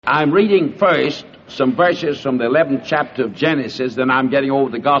I'm reading first some verses from the 11th chapter of Genesis, then I'm getting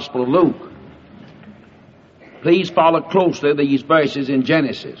over the Gospel of Luke. Please follow closely these verses in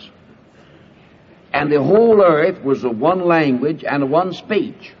Genesis. And the whole earth was of one language and of one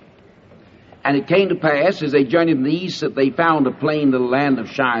speech. And it came to pass, as they journeyed in the east, that they found a plain in the land of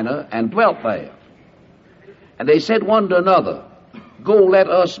Shinar, and dwelt there. And they said one to another, Go, let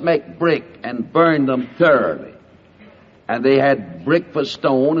us make brick, and burn them thoroughly. And they had brick for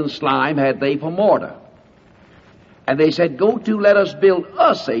stone, and slime had they for mortar. And they said, Go to, let us build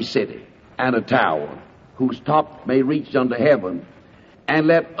us a city, and a tower, whose top may reach unto heaven, and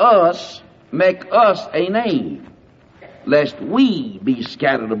let us make us a name, lest we be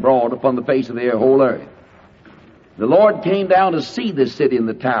scattered abroad upon the face of the whole earth. The Lord came down to see the city and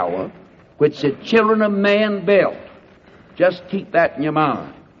the tower, which the children of man built. Just keep that in your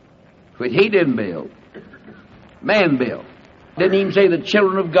mind. Which he didn't build. Man built. Didn't even say the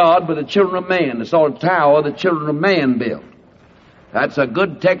children of God, but the children of man. The sort of tower the children of man built. That's a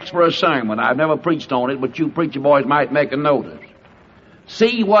good text for a sermon. I've never preached on it, but you preacher boys might make a notice.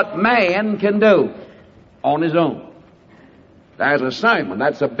 See what man can do on his own. That's a sermon.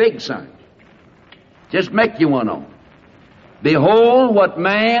 That's a big sermon. Just make you one on. Behold what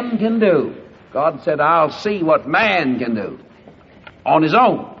man can do. God said, I'll see what man can do on his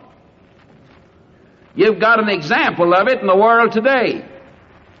own. You've got an example of it in the world today.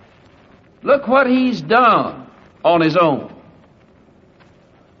 Look what he's done on his own.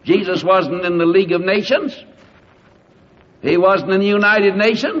 Jesus wasn't in the League of Nations. He wasn't in the United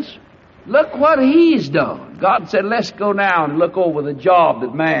Nations. Look what he's done. God said, let's go down and look over the job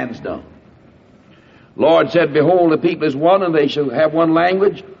that man's done. Lord said, Behold, the people is one, and they shall have one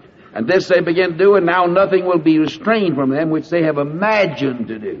language. And this they begin to do, and now nothing will be restrained from them which they have imagined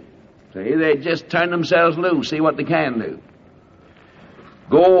to do. See, they just turn themselves loose, see what they can do.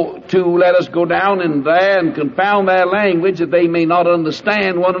 Let us go down in there and confound their language, that they may not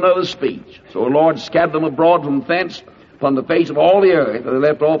understand one another's speech. So the Lord scattered them abroad from thence upon the face of all the earth, and they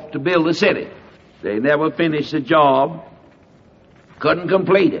left off to build a city. They never finished the job, couldn't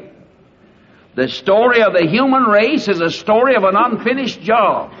complete it. The story of the human race is a story of an unfinished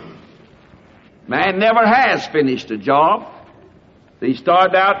job. Man never has finished a job that he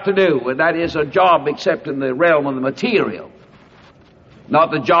started out to do, and that is a job except in the realm of the material.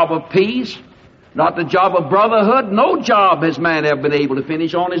 Not the job of peace, not the job of brotherhood. No job has man ever been able to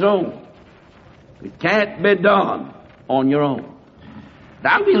finish on his own. It can't be done on your own.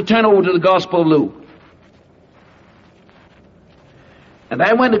 Now we'll turn over to the Gospel of Luke. And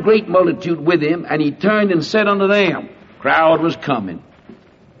there went a great multitude with him, and he turned and said unto them, crowd was coming.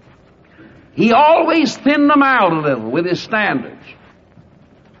 He always thinned them out a little with his standards.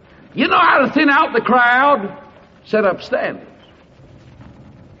 You know how to thin out the crowd? Set up standards.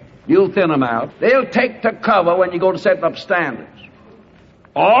 You'll thin them out. They'll take to cover when you go to set up standards.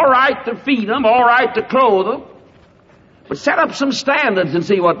 All right to feed them, all right to clothe them, but set up some standards and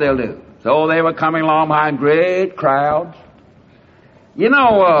see what they'll do. So they were coming along behind great crowds. You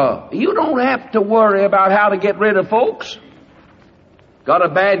know, you don't have to worry about how to get rid of folks. Got a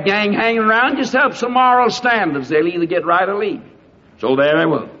bad gang hanging around, just help some moral standards. They'll either get right or leave. So there they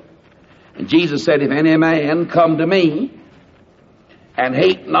were. And Jesus said, If any man come to me, and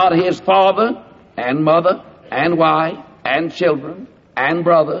hate not his father, and mother, and wife, and children, and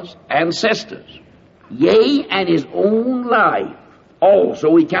brothers, and sisters, yea, and his own life,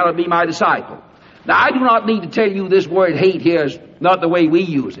 also he cannot be my disciple. Now, I do not need to tell you this word hate here is not the way we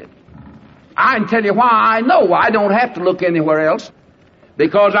use it. I can tell you why I know I don't have to look anywhere else,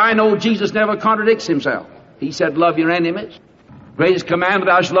 because I know Jesus never contradicts himself. He said, love your enemies. Greatest commandment,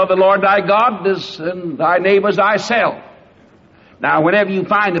 thou shalt love the Lord thy God, and thy neighbors thyself. Now, whenever you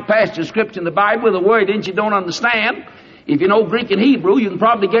find a passage of Scripture in the Bible with a word in it you don't understand, if you know Greek and Hebrew, you can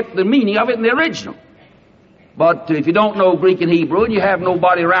probably get the meaning of it in the original. But if you don't know Greek and Hebrew, and you have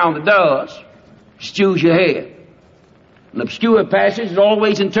nobody around that does, stews your head. An obscure passage is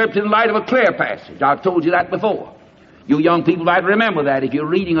always interpreted in light of a clear passage. I've told you that before. You young people might remember that. If you're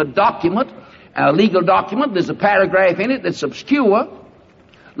reading a document, a legal document, there's a paragraph in it that's obscure,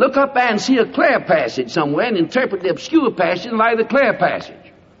 look up there and see a clear passage somewhere and interpret the obscure passage in light of the clear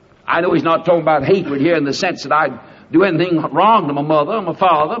passage. I know he's not talking about hatred here in the sense that I'd do anything wrong to my mother, my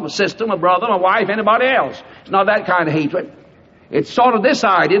father, my sister, my brother, my wife, anybody else. It's not that kind of hatred. It's sort of this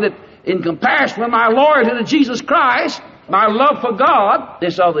idea that in comparison with my loyalty to Jesus Christ, my love for God,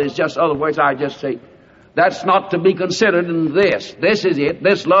 this other is just other words I just say. That's not to be considered in this. This is it.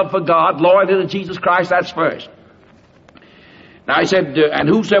 This love for God, loyalty to Jesus Christ, that's first. Now he said, and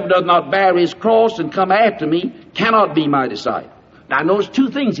whosoever does not bear his cross and come after me cannot be my disciple. Now notice two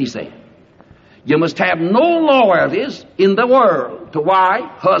things he said. You must have no loyalties in the world to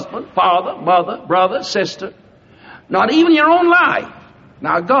wife, husband, father, mother, brother, sister, not even your own life.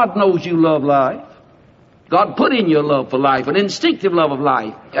 Now God knows you love life. God put in your love for life, an instinctive love of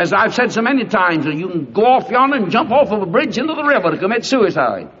life. As I've said so many times, you can go off yonder and jump off of a bridge into the river to commit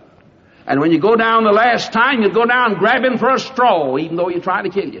suicide. And when you go down the last time, you go down grabbing for a straw, even though you're trying to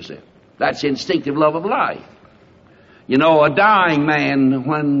kill yourself. That's instinctive love of life. You know, a dying man,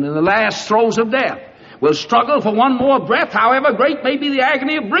 when in the last throes of death, will struggle for one more breath, however great may be the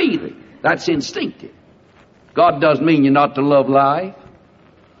agony of breathing. That's instinctive. God doesn't mean you're not to love life,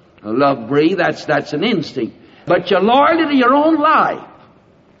 or love breathe. That's an instinct. But your loyalty to your own life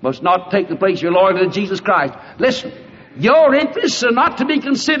must not take the place of your loyalty to Jesus Christ. Listen, your interests are not to be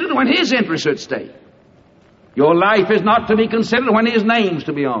considered when His interests are at stake. Your life is not to be considered when His name's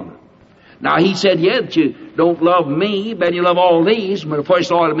to be honored. Now, He said, yeah, that you don't love me, but you love all these, but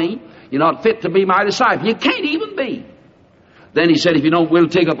first loyal to me, you're not fit to be my disciple. You can't even be. Then He said, if you don't will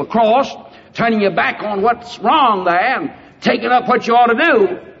take up a cross, turning your back on what's wrong there and taking up what you ought to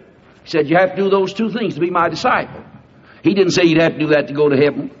do, He said, you have to do those two things to be my disciple. He didn't say you'd have to do that to go to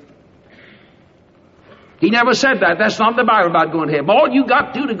heaven. He never said that. That's not in the Bible about going to heaven. All you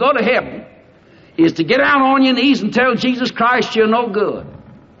got to do to go to heaven is to get down on your knees and tell Jesus Christ you're no good.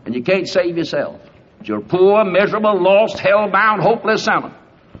 And you can't save yourself. You're poor, miserable, lost, hell-bound, hopeless sinner.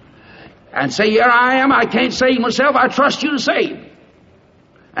 And say, here I am, I can't save myself, I trust you to save me.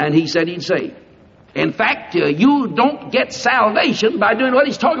 And He said He'd save. In fact, you don't get salvation by doing what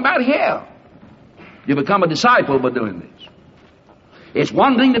He's talking about here. You become a disciple by doing this. It's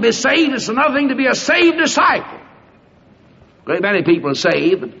one thing to be saved, it's another thing to be a saved disciple. Great many people are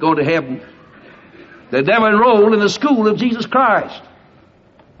saved but go to heaven. They're never enrolled in the school of Jesus Christ.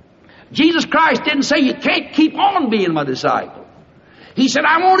 Jesus Christ didn't say you can't keep on being my disciple. He said,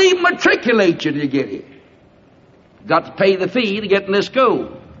 I won't even matriculate you till you get here. You've got to pay the fee to get in this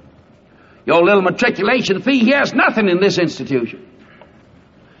school. Your little matriculation fee, He has nothing in this institution.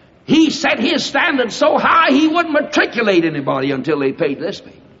 He set His standards so high He wouldn't matriculate anybody until they paid this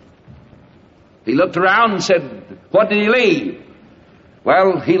fee. He looked around and said, what did He leave?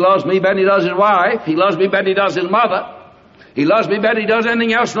 Well, He loves me better than He does His wife. He loves me better than He does His mother. He loves me better than He does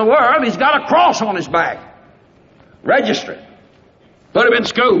anything else in the world. He's got a cross on His back. Register it. Put him in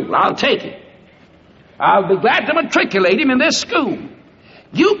school. I'll take him. I'll be glad to matriculate him in this school.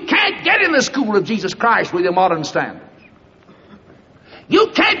 You can't get in the school of Jesus Christ with your modern standards. You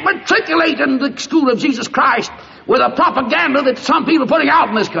can't matriculate in the school of Jesus Christ with a propaganda that some people are putting out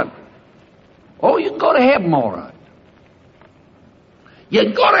in this country. Oh, you can go to heaven all right. You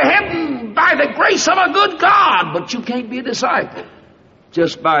can go to heaven by the grace of a good God, but you can't be a disciple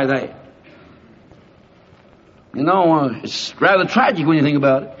just by that. You know, it's rather tragic when you think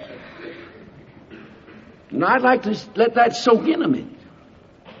about it. You know, I'd like to let that soak in a minute.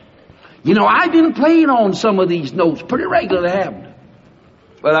 You know, I've been playing on some of these notes pretty regularly, haven't I?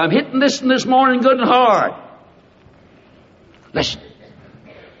 But I'm hitting this morning good and hard. Listen.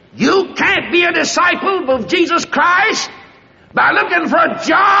 You can't be a disciple of Jesus Christ by looking for a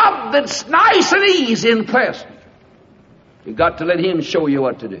job that's nice and easy and pleasant. You've got to let Him show you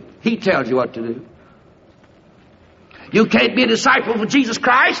what to do. He tells you what to do. You can't be a disciple of Jesus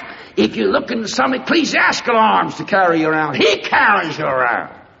Christ if you're looking for some ecclesiastical arms to carry you around. He carries you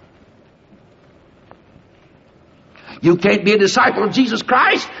around. You can't be a disciple of Jesus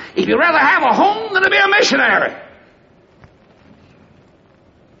Christ if you'd rather have a home than to be a missionary.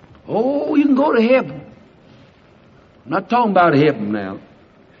 Oh, you can go to heaven. I'm not talking about heaven now.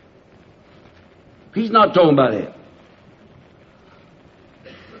 He's not talking about heaven.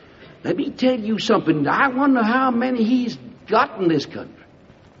 Let me tell you something. I wonder how many He's got in this country.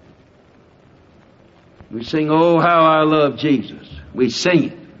 We sing, oh, how I love Jesus. We sing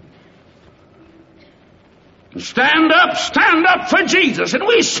it. Stand up for Jesus. And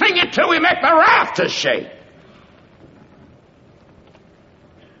we sing it till we make the rafters shake.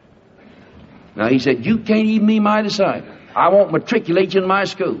 Now He said, you can't even be my disciple. I won't matriculate you in my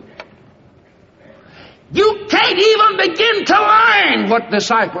school. You can't even begin to learn what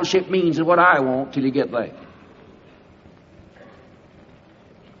discipleship means and what I want till you get there.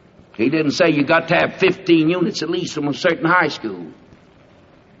 He didn't say you got to have 15 units at least from a certain high school.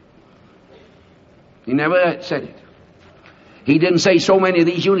 He never said it. He didn't say so many of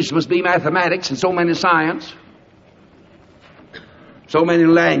these units must be mathematics and so many science, so many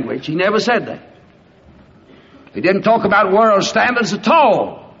language. He never said that. He didn't talk about world standards at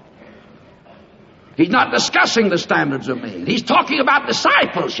all. He's not discussing the standards of men. He's talking about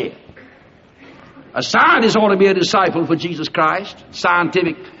discipleship. A scientist ought to be a disciple for Jesus Christ.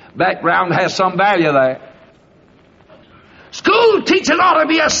 Scientific background has some value there. School teachers ought to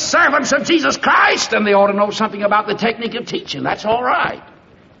be as servants of Jesus Christ, and they ought to know something about the technique of teaching. That's all right.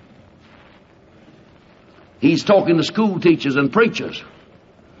 He's talking to school teachers and preachers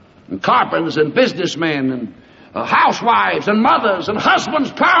and carpenters and businessmen and housewives and mothers and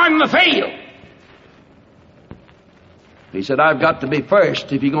husbands plowing the field. He said, I've got to be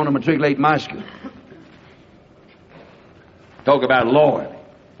first if you're going to matriculate in my school. Talk about loyalty.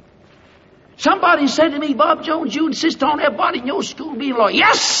 Somebody said to me, Bob Jones, you insist on everybody in your school being loyal.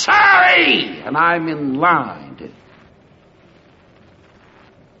 Yes, sir! And I'm in line to.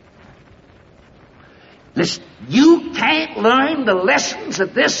 Listen, you can't learn the lessons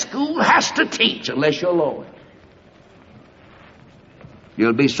that this school has to teach unless you're loyal.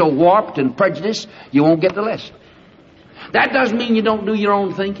 You'll be so warped and prejudiced, you won't get the lesson. That doesn't mean you don't do your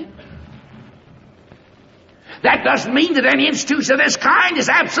own thinking. That doesn't mean that any institution of this kind is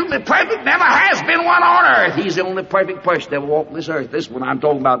absolutely perfect. Never has been one on earth. He's the only perfect person that ever walked this earth. This one I'm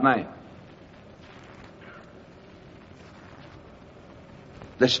talking about now.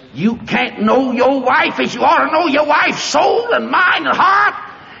 Listen, you can't know your wife as you ought to know your wife's soul and mind and heart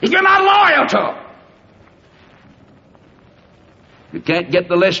if you're not loyal to her. You can't get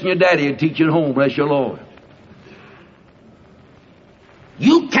the lesson your daddy would teach you at home unless you're loyal.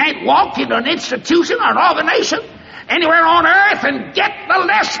 You can't walk into an institution or an organization anywhere on earth and get the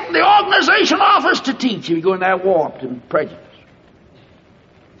lesson the organization offers to teach you. You're going there warped and prejudiced.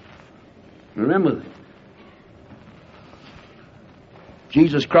 Remember that.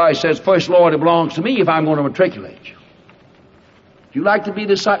 Jesus Christ says, first Lord, it belongs to me if I'm going to matriculate you. If you like to be a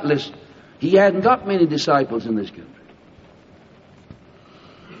disciple, listen, he hadn't got many disciples in this country.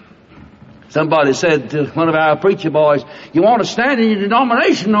 Somebody said to one of our preacher boys, you want to stand in your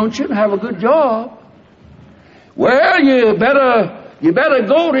denomination, don't you, and have a good job? Well, you better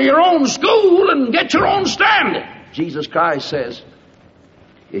go to your own school and get your own standing. Jesus Christ says,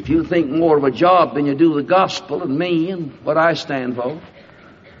 if you think more of a job than you do the gospel and me and what I stand for,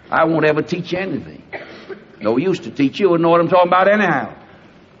 I won't ever teach you anything. No use to teach you, wouldn't know what I'm talking about anyhow.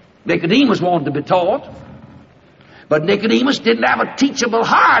 Nicodemus wanted to be taught. But Nicodemus didn't have a teachable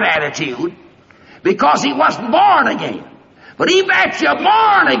heart attitude because he wasn't born again. But even after you're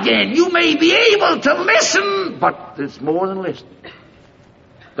born again, you may be able to listen, but it's more than listening.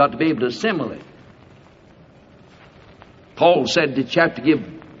 You've got to be able to assimilate. Paul said that you have to give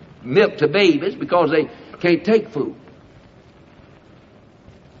milk to babies because they can't take food.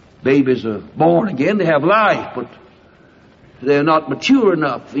 Babies are born again, they have life, but they're not mature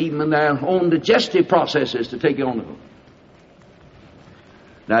enough, even in their own digestive processes, to take on them.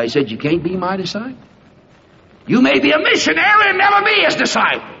 Now he said, you can't be my disciple. You may be a missionary and never be his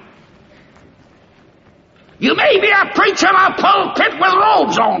disciple. You may be a preacher in a pulpit with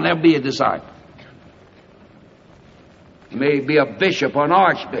robes on, never be a disciple. You may be a bishop or an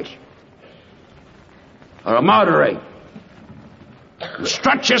archbishop or a moderator.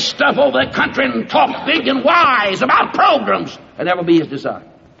 Strut your stuff over the country and talk big and wise about programs and never be his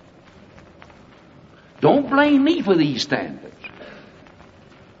disciple. Don't blame me for these standards.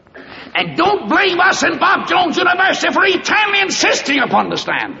 And don't blame us in Bob Jones University for eternally insisting upon the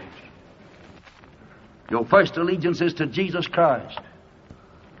standards. Your first allegiance is to Jesus Christ.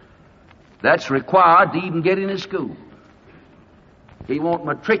 That's required to even get in his school. He won't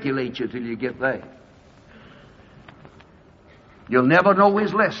matriculate you till you get there. You'll never know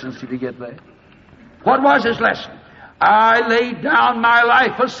his lessons till you get there. What was his lesson? I laid down my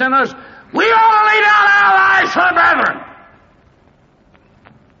life for sinners. We ought to lay down our lives for the brethren.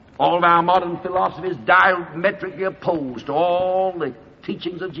 All of our modern philosophy is diametrically opposed to all the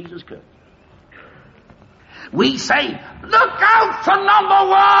teachings of Jesus Christ. We say, look out for number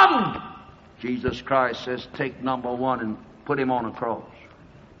one. Jesus Christ says, take number one and put him on a cross.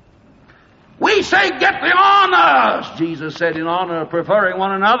 We say, get the honors. Jesus said, in honor of preferring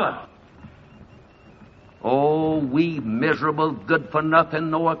one another. Oh, we miserable,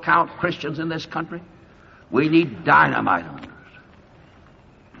 good-for-nothing, no-account Christians in this country. We need dynamite on us.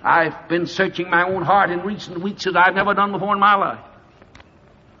 I've been searching my own heart in recent weeks as I've never done before in my life.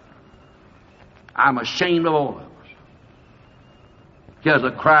 I'm ashamed of all of us. There's a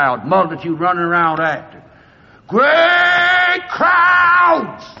crowd, multitude running around after. Great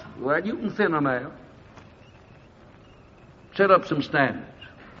crowds! Well, you can thin them out. Set up some standards.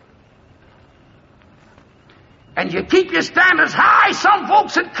 And you keep your standards high, some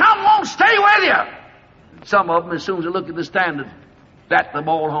folks that come won't stay with you. Some of them, as soon as they look at the standards, bat the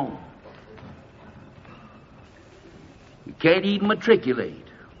ball home. You can't even matriculate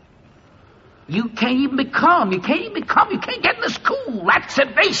You can't even become. You can't get in the school. That's the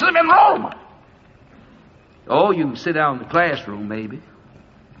basis of enrollment. Oh, you can sit down in the classroom, maybe.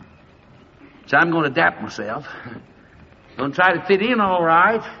 So I'm going to adapt myself. Going to try to fit in all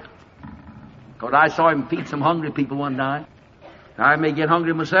right. Because I saw him feed some hungry people one night. I may get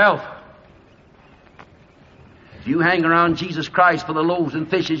hungry myself. If you hang around Jesus Christ for the loaves and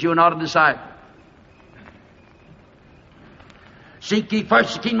fishes, you're not a disciple. Seek ye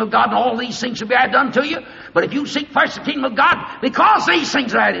first the kingdom of God, and all these things shall be added unto you. But if you seek first the kingdom of God, because these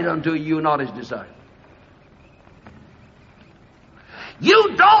things are added unto you, you're not his disciple.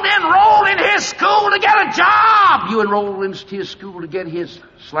 You don't enroll in his school to get a job. You enroll in his school to get his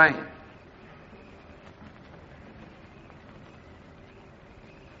slang.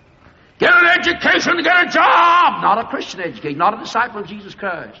 Get an education to get a job. Not a Christian education, not a disciple of Jesus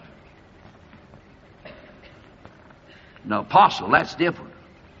Christ. An apostle, that's different.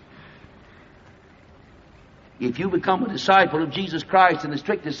 If you become a disciple of Jesus Christ in the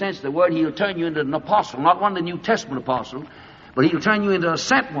strictest sense of the word, he'll turn you into an apostle, not one of the New Testament apostles, but he'll turn you into a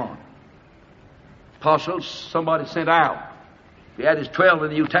sent one. Apostle, somebody sent out. He had his 12 in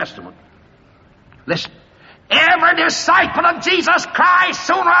the New Testament. Listen. Every disciple of Jesus Christ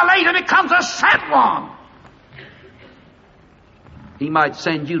sooner or later becomes a sent one. He might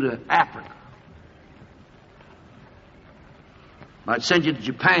send you to Africa. Might send you to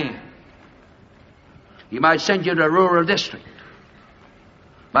Japan. He might send you to a rural district.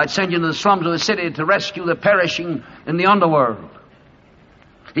 Might send you to the slums of the city to rescue the perishing in the underworld.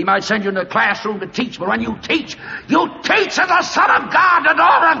 He might send you into a classroom to teach, but when you teach as a son of God, the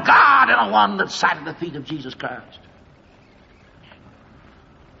daughter of God, and a one that sat at the feet of Jesus Christ.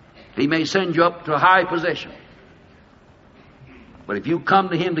 He may send you up to a high position. But if you come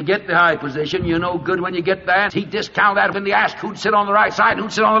to him to get the high position, you're no good when you get there. He discounted that when they asked who'd sit on the right side,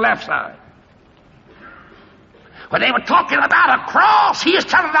 who'd sit on the left side. When they were talking about a cross, he is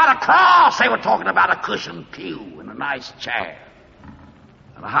telling about a cross. They were talking about a cushioned pew and a nice chair.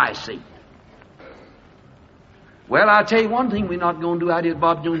 A high seat. Well, I'll tell you one thing we're not going to do out here at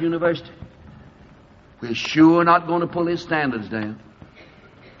Bob Jones University. We're sure not going to pull his standards down.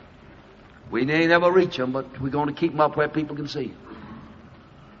 We may never reach them, but we're going to keep them up where people can see them.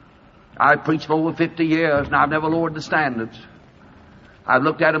 I've preached for over 50 years, and I've never lowered the standards. I've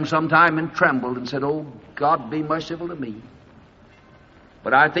looked at them sometime and trembled and said, oh, God, be merciful to me.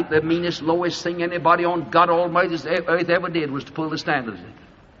 But I think the meanest, lowest thing anybody on God Almighty's earth ever did was to pull the standards in.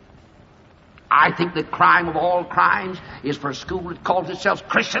 I think the crime of all crimes is for a school that calls itself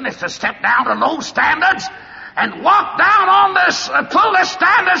Christian is to step down to low standards and walk down on this, pull the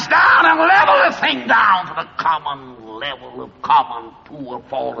standards down and level the thing down to the common level of common, poor,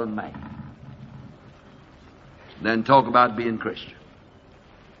 fallen man. Then talk about being Christian.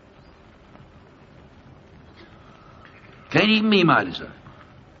 Can't even be my disciple.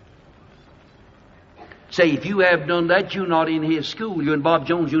 Say, if you have done that, you're not in his school. You're in Bob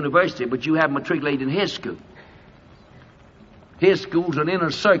Jones University, but you haven't matriculated in his school. His school's an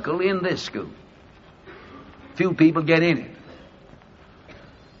inner circle in this school. Few people get in it.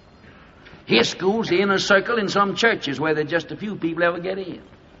 His school's the inner circle in some churches where there's just a few people ever get in.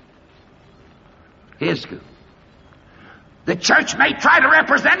 His school. The church may try to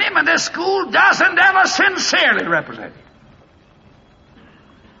represent him, and this school doesn't ever sincerely represent him.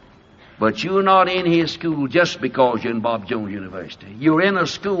 But you're not in his school just because you're in Bob Jones University. You're in a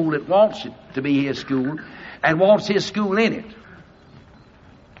school that wants it to be his school and wants his school in it.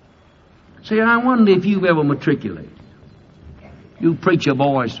 See, I wonder if you've ever matriculated. You preacher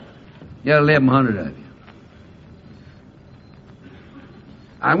boys, there are 1,100 of you.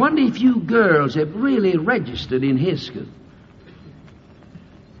 I wonder if you girls have really registered in his school.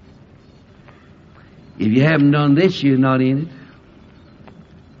 If you haven't done this, you're not in it.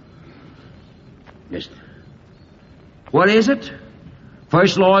 Yes. What is it?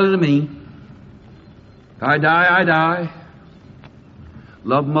 First loyal to me. If I die, I die.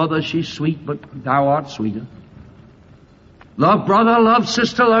 Love mother, she's sweet, but thou art sweeter. Love brother, love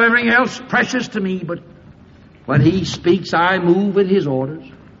sister, love everything else precious to me, but when he speaks, I move at his orders.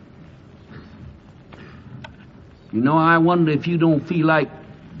 You know, I wonder if you don't feel like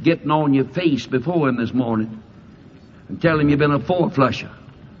getting on your face before him this morning and tell him you've been a four-flusher.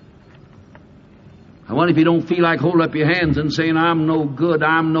 I wonder if you don't feel like holding up your hands and saying, I'm no good,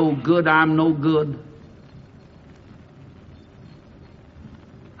 I'm no good, I'm no good.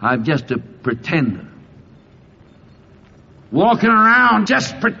 I'm just a pretender. Walking around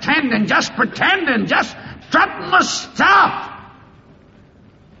just pretending, just strutting my stuff.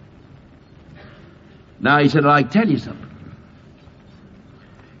 Now he said, I'll tell you something.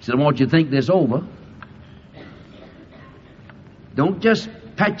 He said, I want you to think this over. Don't just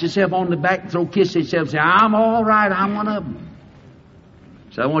pat yourself on the back and throw kisses at yourself and say, I'm all right, I'm one of them.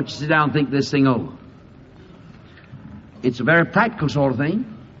 So I want you to sit down and think this thing over. It's a very practical sort of thing.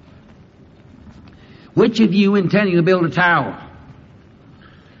 Which of you intending to build a tower,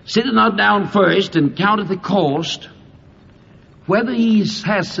 sit it not down first and count the cost, whether he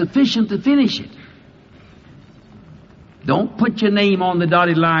has sufficient to finish it? Don't put your name on the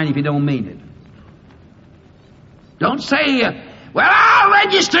dotted line if you don't mean it. Don't say, well, I'll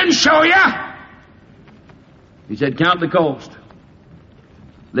register and show you. He said, count the cost.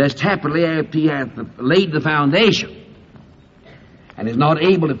 Lest happily after he hath laid the foundation and is not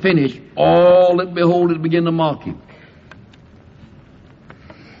able to finish, all that behold it begin to mock him.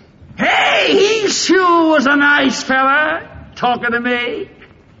 Hey, he sure was a nice fella talking to me.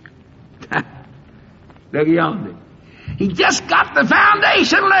 Look yonder. He just got the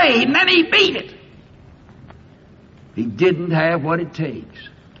foundation laid and then he beat it. He didn't have what it takes.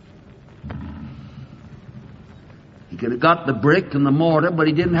 He could have got the brick and the mortar, but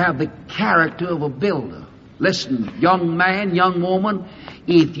he didn't have the character of a builder. Listen, young man, young woman,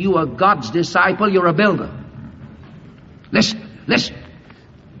 if you are God's disciple, you're a builder. Listen.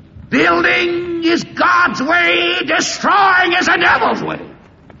 Building is God's way, destroying is the devil's way.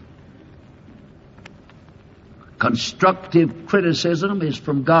 Constructive criticism is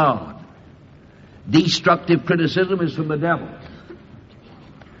from God. Destructive criticism is from the devil.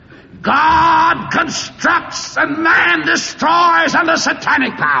 God constructs and man destroys under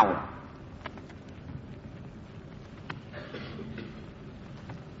satanic power.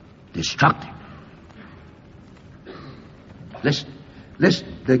 Destructive. Listen,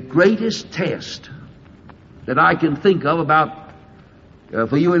 the greatest test that I can think of about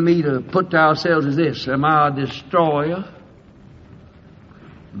for you and me to put to ourselves is this: am I a destroyer?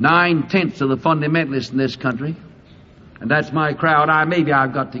 9/10 of the fundamentalists in this country, and that's my crowd. Maybe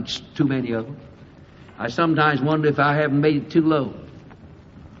I've got too many of them. I sometimes wonder if I haven't made it too low.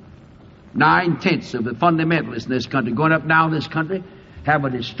 9/10 of the fundamentalists in this country, going up now in this country, have a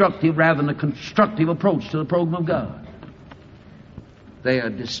destructive rather than a constructive approach to the program of God. They are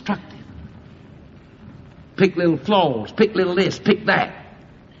destructive. Pick little flaws, pick little this, pick that.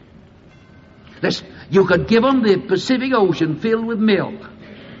 Listen, you could give them the Pacific Ocean filled with milk,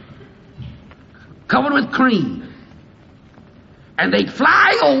 covered with cream, and they'd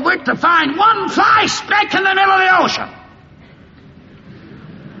fly over it to find one fly speck in the middle of the ocean.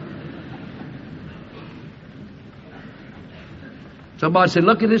 Somebody said,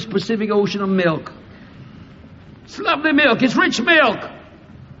 look at this Pacific Ocean of milk. It's lovely milk. It's rich milk.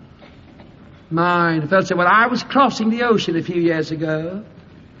 Mine. The fellow said, well, I was crossing the ocean a few years ago,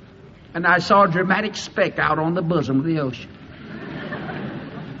 and I saw a dramatic speck out on the bosom of the ocean.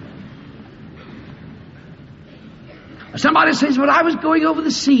 Somebody says, well, I was going over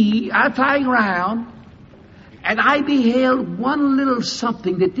the sea, I was flying around, and I beheld one little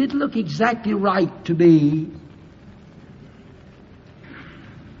something that didn't look exactly right to me.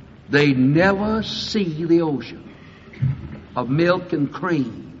 They never see the ocean of milk and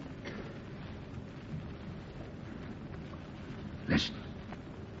cream. Listen,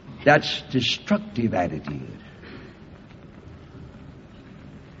 that's destructive attitude.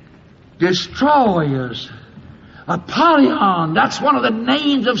 Destroyers. Apollyon, that's one of the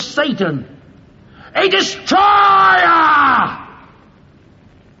names of Satan. A destroyer!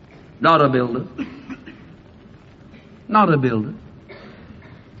 Not a builder. Not a builder.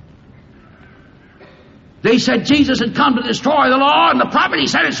 They said Jesus had come to destroy the law and the prophet. He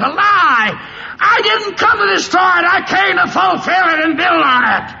said it's a lie. I didn't come to destroy it. I came to fulfill it and build on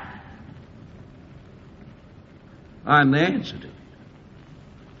it. I'm the answer to it.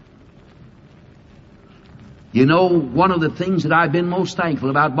 You know, one of the things that I've been most thankful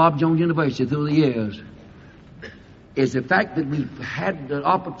about Bob Jones University through the years is the fact that we've had the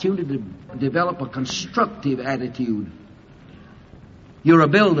opportunity to develop a constructive attitude. You're a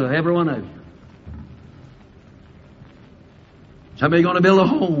builder, every one of you. Some of you are going to build a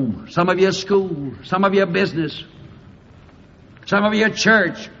home. Some of you a school. Some of you a business. Some of you a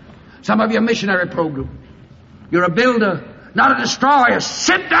church. Some of you a missionary program. You're a builder, not a destroyer.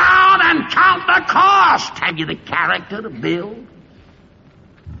 Sit down and count the cost. Have you the character to build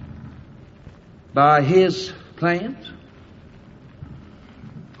by His plans?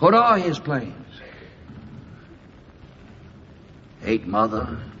 What are His plans? Hate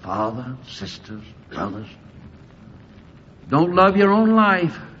mother, father, sisters, brothers. Don't love your own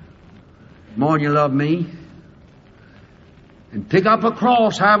life more than you love me. And pick up a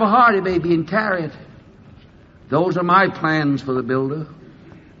cross, however hard it may be, and carry it. Those are my plans for the builder.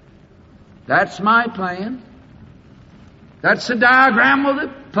 That's my plan. That's the diagram of the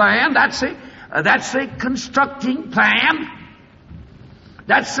plan. That's the constructing plan.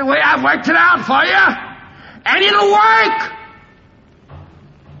 That's the way I've worked it out for you. And it'll work.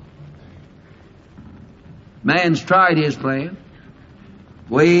 Man's tried his plan.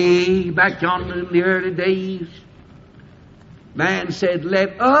 Way back yonder in the early days, man said,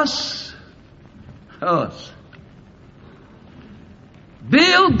 let us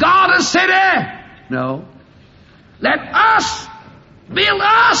build God a city. No. Let us build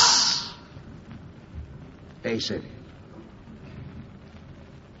us a city.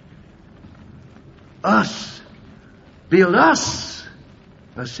 Us. Build us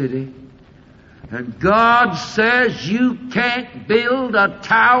a city. And God says you can't build a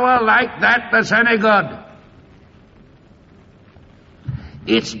tower like that that's any good.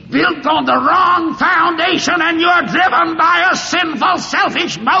 It's built on the wrong foundation and you're driven by a sinful,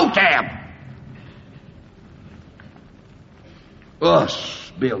 selfish motive.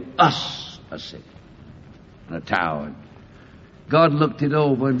 Us, build us a city and a tower. God looked it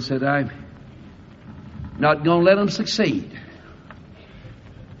over and said, I'm not going to let them succeed.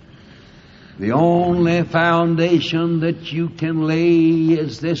 The only foundation that you can lay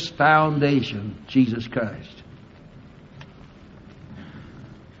is this foundation, Jesus Christ.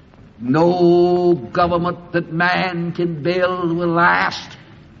 No government that man can build will last.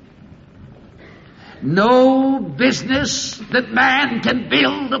 No business that man can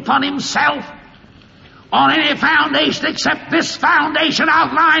build upon himself on any foundation except this foundation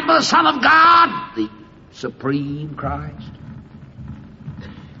outlined by the Son of God, the supreme Christ.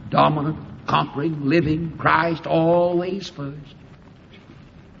 Dominant, conquering, living Christ, always first.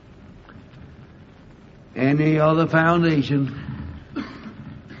 Any other foundation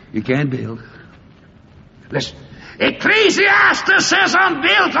you can't build. Listen, ecclesiasticism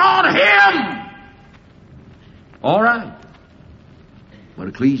built on him. All right. But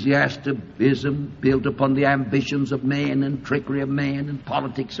ecclesiasticism built upon the ambitions of man and trickery of man and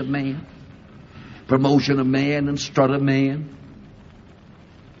politics of man, promotion of man and strut of man,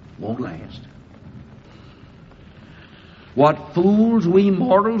 won't last. What fools we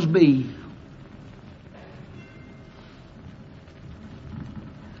mortals be.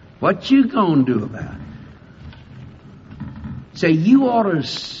 What you gonna do about it? Say, you ought to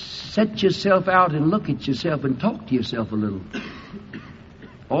set yourself out and look at yourself and talk to yourself a little.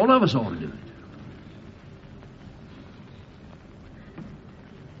 All of us ought to do it.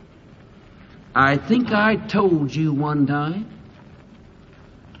 I think I told you one time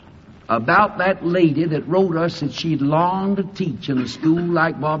about that lady that wrote us that she'd longed to teach in a school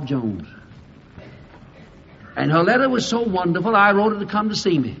like Bob Jones. And her letter was so wonderful, I wrote her to come to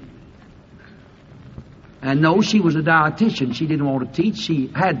see me. And no, she was a dietitian. She didn't want to teach.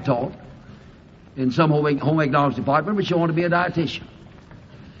 She had taught in some home economics department, but she wanted to be a dietitian.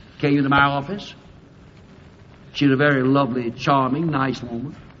 Came into my office. She was a very lovely, charming, nice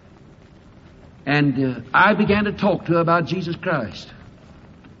woman. And I began to talk to her about Jesus Christ.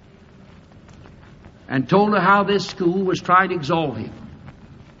 And told her how this school was trying to exalt him.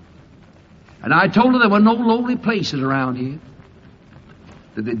 And I told her there were no lowly places around here.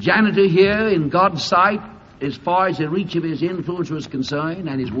 That the janitor here, in God's sight, as far as the reach of his influence was concerned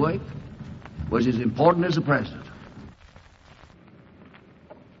and his work, was as important as the president.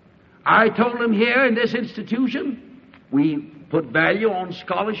 I told him here in this institution, we put value on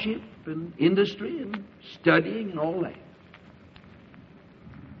scholarship and industry and studying and all that.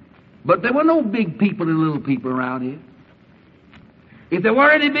 But there were no big people and little people around here. If there were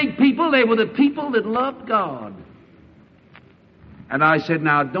any big people, they were the people that loved God. And I said,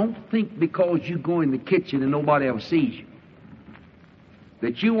 now don't think because you go in the kitchen and nobody else sees you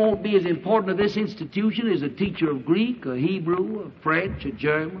that you won't be as important to this institution as a teacher of Greek or Hebrew or French or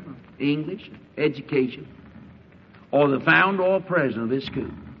German or English or education or the founder or president of this school.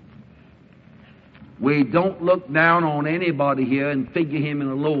 We don't look down on anybody here and figure him in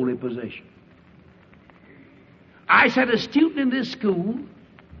a lowly position. I said a student in this school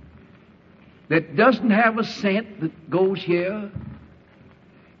that doesn't have a cent that goes here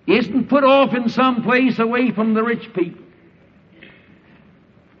isn't put off in some place away from the rich people.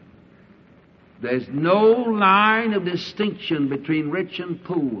 There's no line of distinction between rich and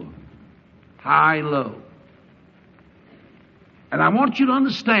poor, high and low. And I want you to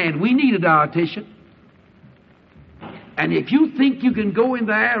understand, we need a dietitian. And if you think you can go in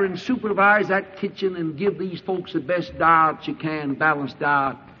there and supervise that kitchen and give these folks the best diet you can, balanced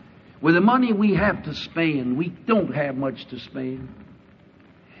diet, with the money we have to spend, we don't have much to spend.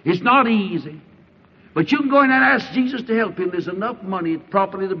 It's not easy. But you can go in and ask Jesus to help him. There's enough money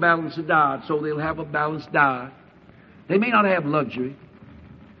properly to balance a diet, so they'll have a balanced diet. They may not have luxury,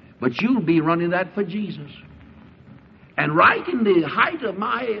 but you'll be running that for Jesus. And right in the height of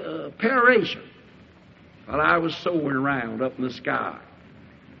my peroration, while I was soaring around up in the sky,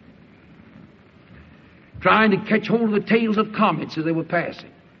 trying to catch hold of the tails of comets as they were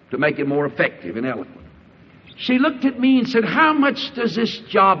passing to make it more effective and eloquent, she looked at me and said, "How much does this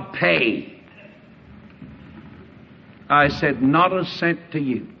job pay?" I said, "Not a cent to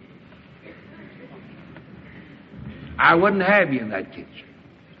you. I wouldn't have you in that kitchen."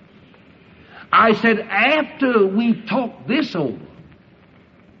 I said, after we talked this over,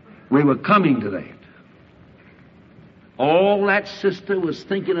 we were coming to that. All that sister was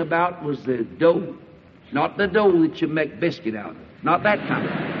thinking about was the dough. Not the dough that you make biscuit out of. Not that kind.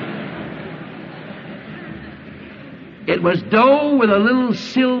 It was dough with a little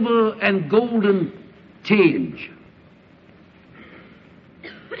silver and golden tinge.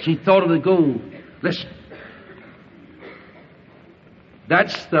 She thought of the gold. Listen.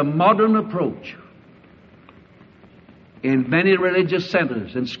 That's the modern approach in many religious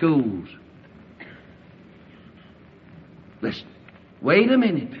centers and schools. Listen. Wait a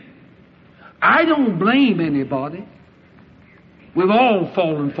minute. I don't blame anybody. We've all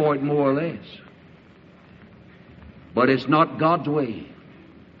fallen for it more or less. But it's not God's way.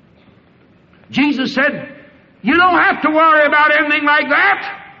 Jesus said, "You don't have to worry about anything like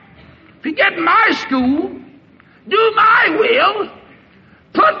that. If you get in my school, do my will,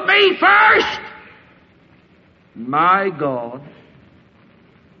 put me first, my God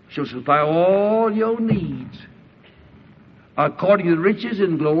shall supply all your needs according to the riches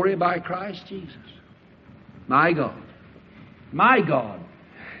and glory by Christ Jesus." My God. My God.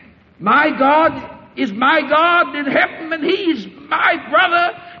 My God is my God in heaven, and He's my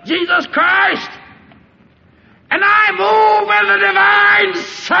brother, Jesus Christ. And I move in the divine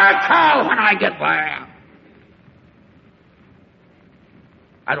circle when I get there.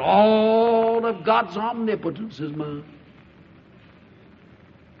 And all of God's omnipotence is mine.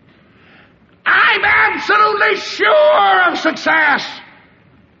 I'm absolutely sure of success.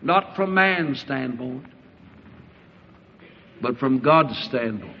 Not from man's standpoint, but from God's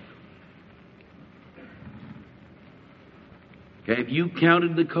standpoint. Have you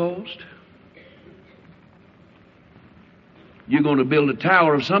counted the cost? You're going to build a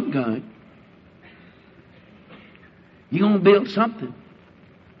tower of some kind. You're going to build something.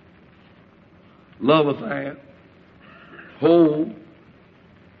 Love affair. Home.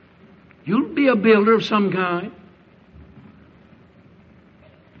 You'll be a builder of some kind.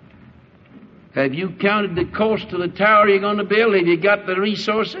 Have you counted the cost of the tower you're going to build? Have you got the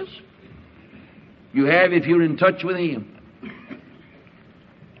resources? You have if you're in touch with Him.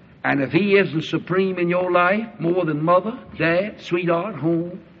 And if He isn't supreme in your life, more than mother, dad, sweetheart,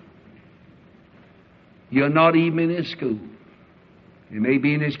 home, you're not even in His school. You may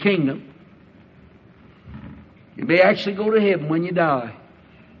be in His kingdom. You may actually go to heaven when you die.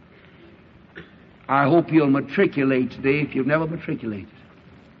 I hope you'll matriculate today if you've never matriculated.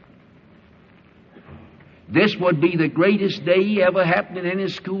 This would be the greatest day ever happened in any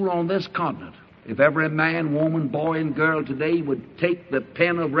school on this continent. If every man, woman, boy, and girl today would take the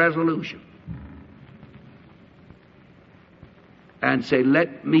pen of resolution and say,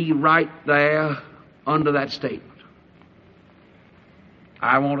 "Let me write there under that statement.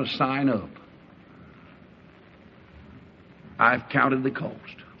 I want to sign up. I've counted the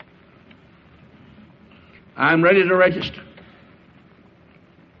cost. I'm ready to register.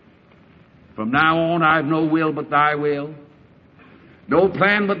 From now on, I've no will but Thy will, no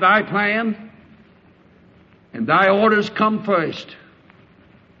plan but Thy plan, and Thy orders come first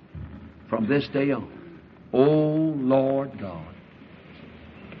from this day on. O Lord God,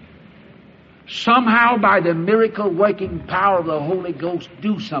 somehow by the miracle working power of the Holy Ghost,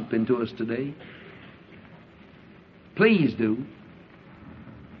 do something to us today. Please do.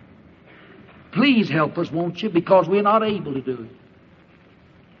 Please help us, won't you? Because we're not able to do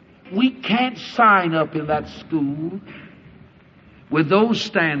it. We can't sign up in that school with those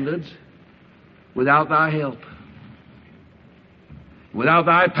standards without Thy help, without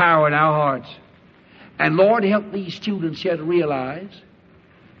Thy power in our hearts. And Lord, help these students here to realize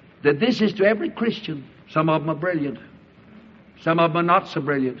that this is to every Christian. Some of them are brilliant. Some of them are not so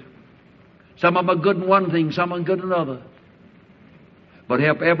brilliant. Some of them are good in one thing, some are good in another. But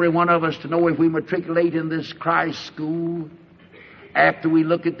help every one of us to know, if we matriculate in this Christ school, after we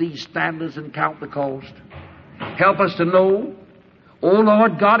look at these standards and count the cost, help us to know, oh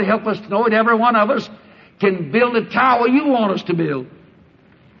Lord God, help us to know that every one of us can build a tower You want us to build.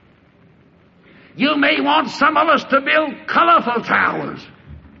 You may want some of us to build colorful towers.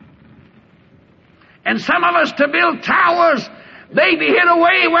 And some of us to build towers, they be hid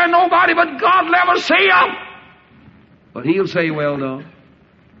away where nobody but God will ever see them. But He'll say, well done.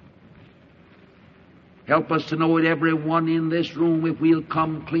 Help us to know that everyone in this room, if we'll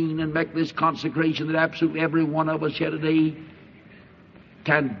come clean and make this consecration, that absolutely every one of us here today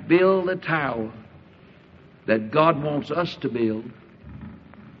can build a tower that God wants us to build,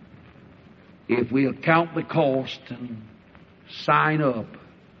 if we'll count the cost and sign up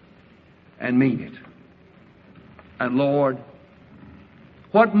and mean it. And Lord,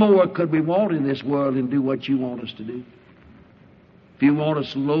 what more could we want in this world than do what You want us to do? If You want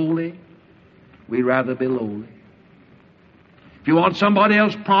us lowly, we'd rather be lowly. If You want somebody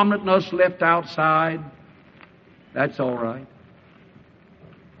else prominent and us left outside, that's all right.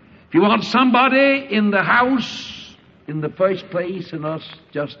 If You want somebody in the house in the first place and us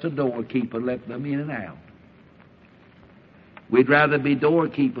just a doorkeeper, let them in and out. We'd rather be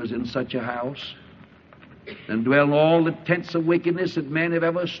doorkeepers in such a house than dwell in all the tents of wickedness that men have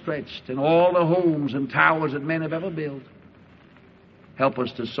ever stretched, and all the homes and towers that men have ever built. Help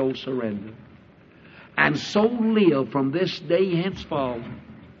us to so surrender and so live from this day henceforward.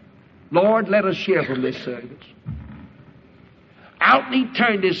 Lord, let us share from this service. Out in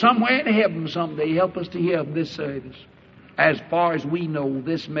eternity, somewhere in heaven someday, help us to hear of this service. As far as we know,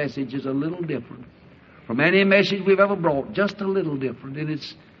 this message is a little different from any message we've ever brought, just a little different in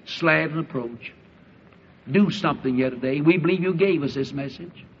its slant and approach. Do something here today. We believe You gave us this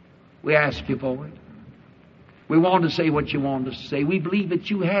message. We ask You for it. We want to say what You want us to say. We believe that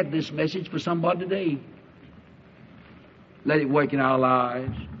You had this message for somebody today. Let it work in our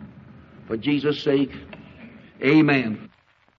lives. For Jesus' sake, amen.